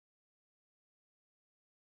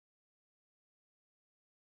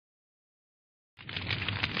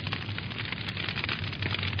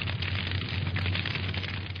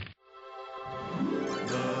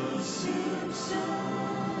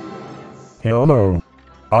Hello.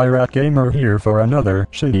 Irat Gamer here for another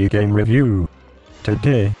shitty game review.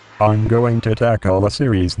 Today, I'm going to tackle a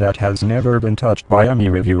series that has never been touched by any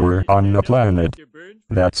reviewer on the planet.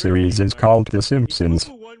 That series is called The Simpsons.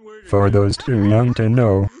 For those too young to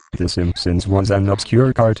know, The Simpsons was an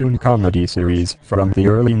obscure cartoon comedy series from the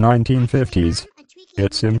early 1950s.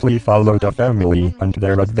 It simply followed a family and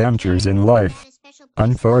their adventures in life.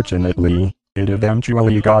 Unfortunately, it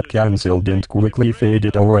eventually got cancelled and quickly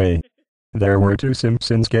faded away. There were two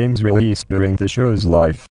Simpsons games released during the show's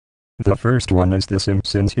life. The first one is The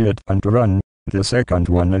Simpsons Hit and Run, the second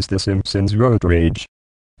one is The Simpsons Road Rage.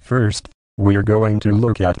 First, we're going to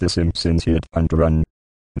look at The Simpsons Hit and Run.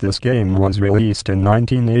 This game was released in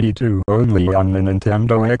 1982 only on the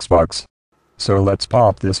Nintendo Xbox. So let's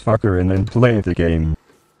pop this fucker in and play the game.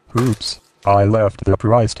 Oops, I left the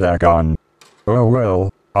price tag on. Oh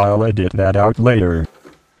well, I'll edit that out later.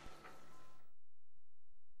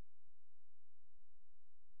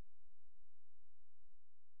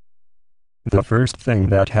 The first thing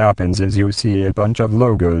that happens is you see a bunch of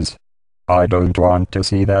logos. I don't want to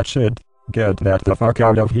see that shit. Get that the fuck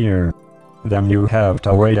out of here. Then you have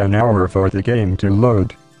to wait an hour for the game to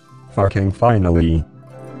load. Fucking finally.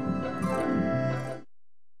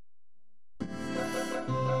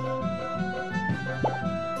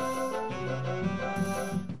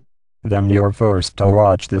 Then you're forced to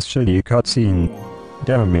watch this shitty cutscene.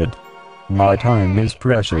 Damn it. My time is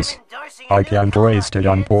precious. I can't waste it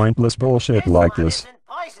on pointless bullshit like this.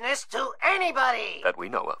 Poisonous to anybody that we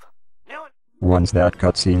know of. Once that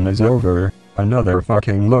cutscene is over, another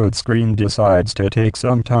fucking load screen decides to take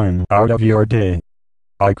some time out of your day.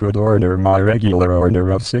 I could order my regular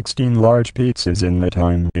order of 16 large pizzas in the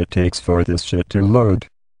time it takes for this shit to load.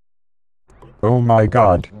 Oh my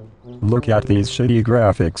god. Look at these shitty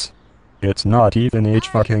graphics. It's not even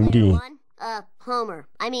H-fucking-D. Homer.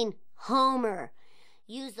 I mean, Homer.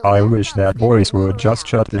 I wish that voice would just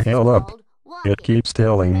shut the hell up. It keeps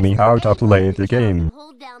telling me how to play the game.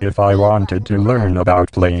 If I wanted to learn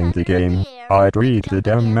about playing the game, I'd read the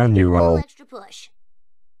damn manual.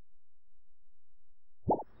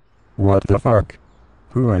 What the fuck?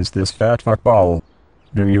 Who is this fat fuckball?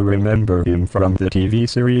 Do you remember him from the TV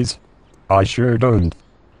series? I sure don't.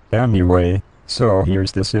 Anyway, so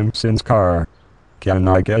here's the Simpsons car. Can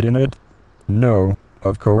I get in it? No,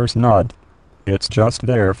 of course not. It's just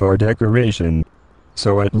there for decoration.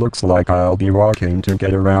 So it looks like I'll be walking to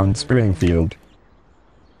get around Springfield.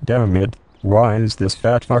 Damn it, why is this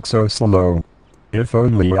fat fuck so slow? If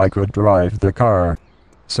only I could drive the car.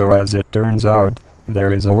 So as it turns out,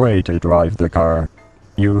 there is a way to drive the car.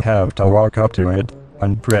 You have to walk up to it,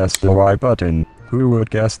 and press the Y button. Who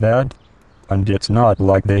would guess that? And it's not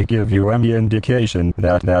like they give you any indication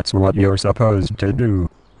that that's what you're supposed to do.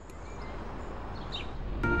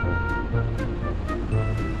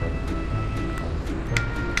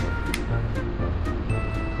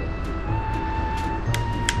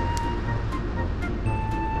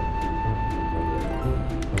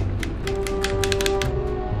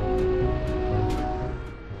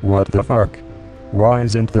 What the fuck? Why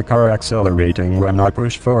isn't the car accelerating when I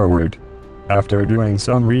push forward? After doing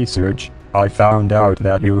some research, I found out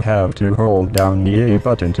that you have to hold down the A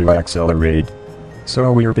button to accelerate.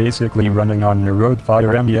 So we're basically running on the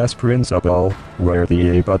Roadfire MES principle, where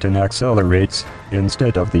the A button accelerates,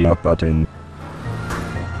 instead of the up button.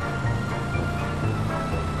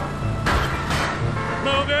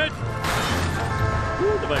 Move it!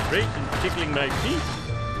 Ooh, the vibration's tickling my feet.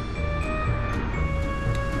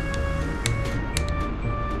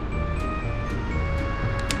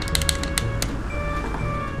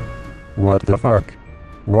 What the fuck?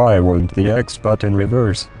 Why won't the X button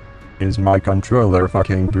reverse? Is my controller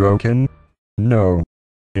fucking broken? No.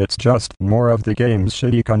 It's just more of the game's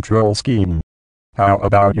shitty control scheme. How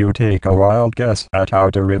about you take a wild guess at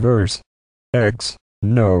how to reverse? X?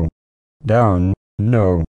 No. Down?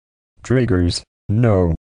 No. Triggers?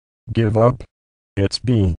 No. Give up? It's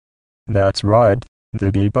B. That's right,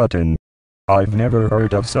 the B button. I've never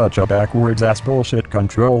heard of such a backwards ass bullshit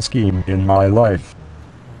control scheme in my life.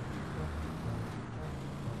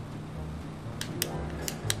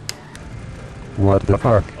 What the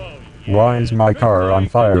fuck? Why is my car on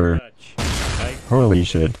fire? Holy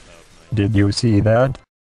shit. Did you see that?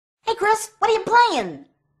 Hey Chris, what are you playing?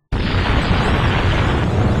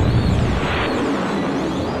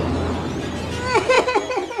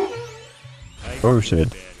 Oh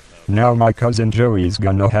shit. Now my cousin Joey's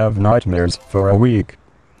gonna have nightmares for a week.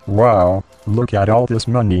 Wow, look at all this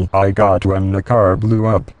money I got when the car blew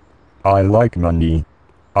up. I like money.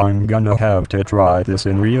 I'm gonna have to try this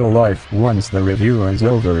in real life once the review is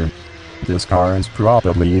over. This car is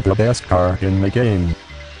probably the best car in the game.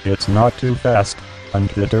 It's not too fast, and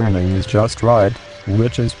the turning is just right,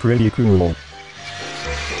 which is pretty cool.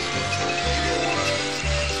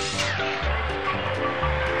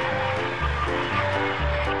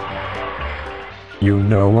 You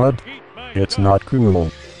know what? It's not cool.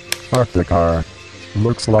 Fuck the car.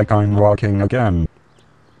 Looks like I'm walking again.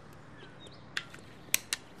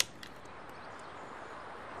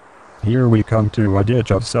 Here we come to a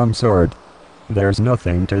ditch of some sort. There's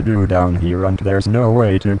nothing to do down here and there's no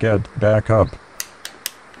way to get back up.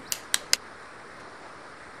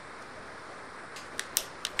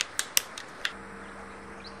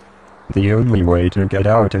 The only way to get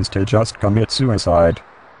out is to just commit suicide.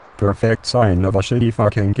 Perfect sign of a shitty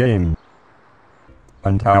fucking game.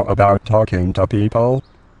 And how about talking to people?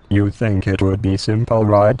 You think it would be simple,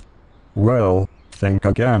 right? Well, think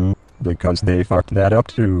again, because they fucked that up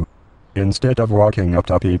too. Instead of walking up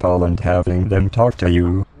to people and having them talk to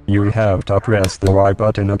you, you have to press the Y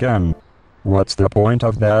button again. What's the point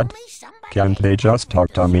of that? Can't they just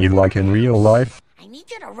talk to me like in real life? I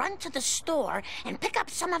need you to run to the store and pick up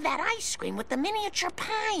some of that ice cream with the miniature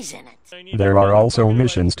pies in it. There are also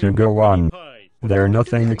missions to go on. They're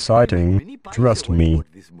nothing exciting, trust me.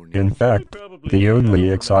 In fact, the only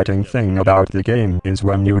exciting thing about the game is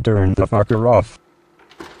when you turn the fucker off.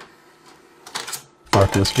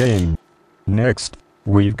 Fuck this game. Next,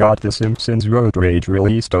 we've got The Simpsons Road Rage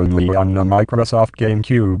released only on the Microsoft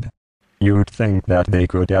GameCube. You'd think that they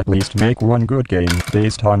could at least make one good game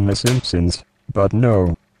based on The Simpsons, but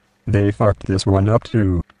no. They fucked this one up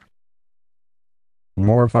too.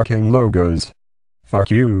 More fucking logos. Fuck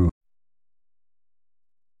you.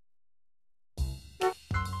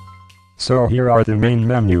 So here are the main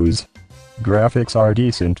menus. Graphics are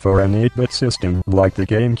decent for an 8-bit system like the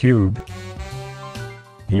GameCube.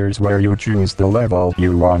 Here's where you choose the level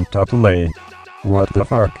you want to play. What the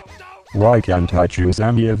fuck? Why can't I choose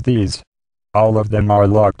any of these? All of them are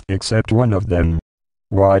locked except one of them.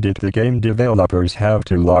 Why did the game developers have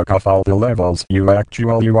to lock off all the levels you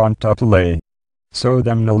actually want to play? So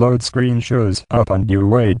then the load screen shows up and you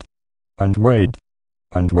wait. And wait.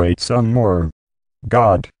 And wait some more.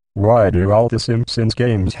 God, why do all the Simpsons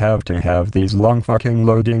games have to have these long fucking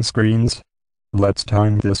loading screens? Let's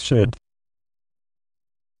time this shit.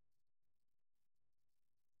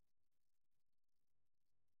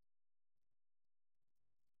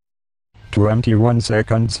 "21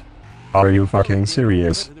 seconds? Are you fucking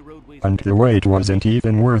serious? And the wait wasn't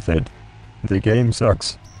even worth it. The game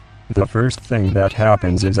sucks. The first thing that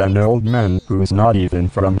happens is an old man who's not even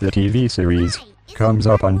from the TV series comes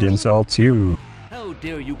up and insults you. How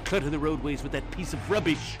dare you clutter the roadways with that piece of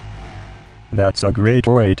rubbish? That's a great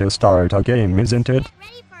way to start a game, isn't it?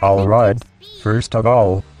 Alright, first of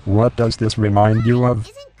all, what does this remind you of?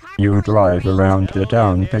 You drive around the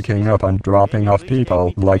town picking up and dropping off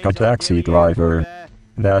people like a taxi driver.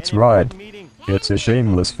 That's right. It's a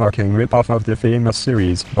shameless fucking ripoff of the famous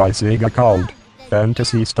series by Sega called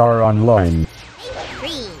Phantasy Star Online.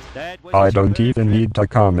 I don't even need to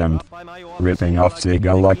comment. Ripping off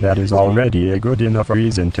Sega like that is already a good enough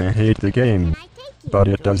reason to hate the game. But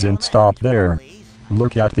it doesn't stop there.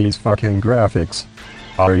 Look at these fucking graphics.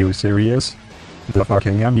 Are you serious? The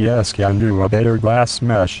fucking NES can do a better glass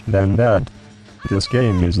smash than that. This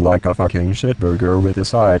game is like a fucking shitburger with a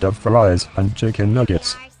side of fries and chicken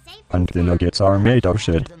nuggets. And the nuggets are made of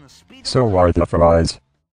shit. So are the fries.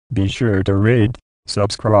 Be sure to rate,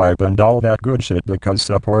 subscribe and all that good shit because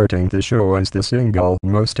supporting the show is the single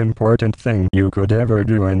most important thing you could ever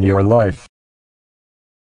do in your life.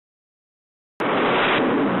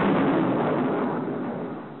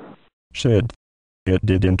 Shit. It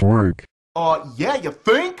didn't work. Yeah, you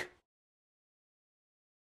think?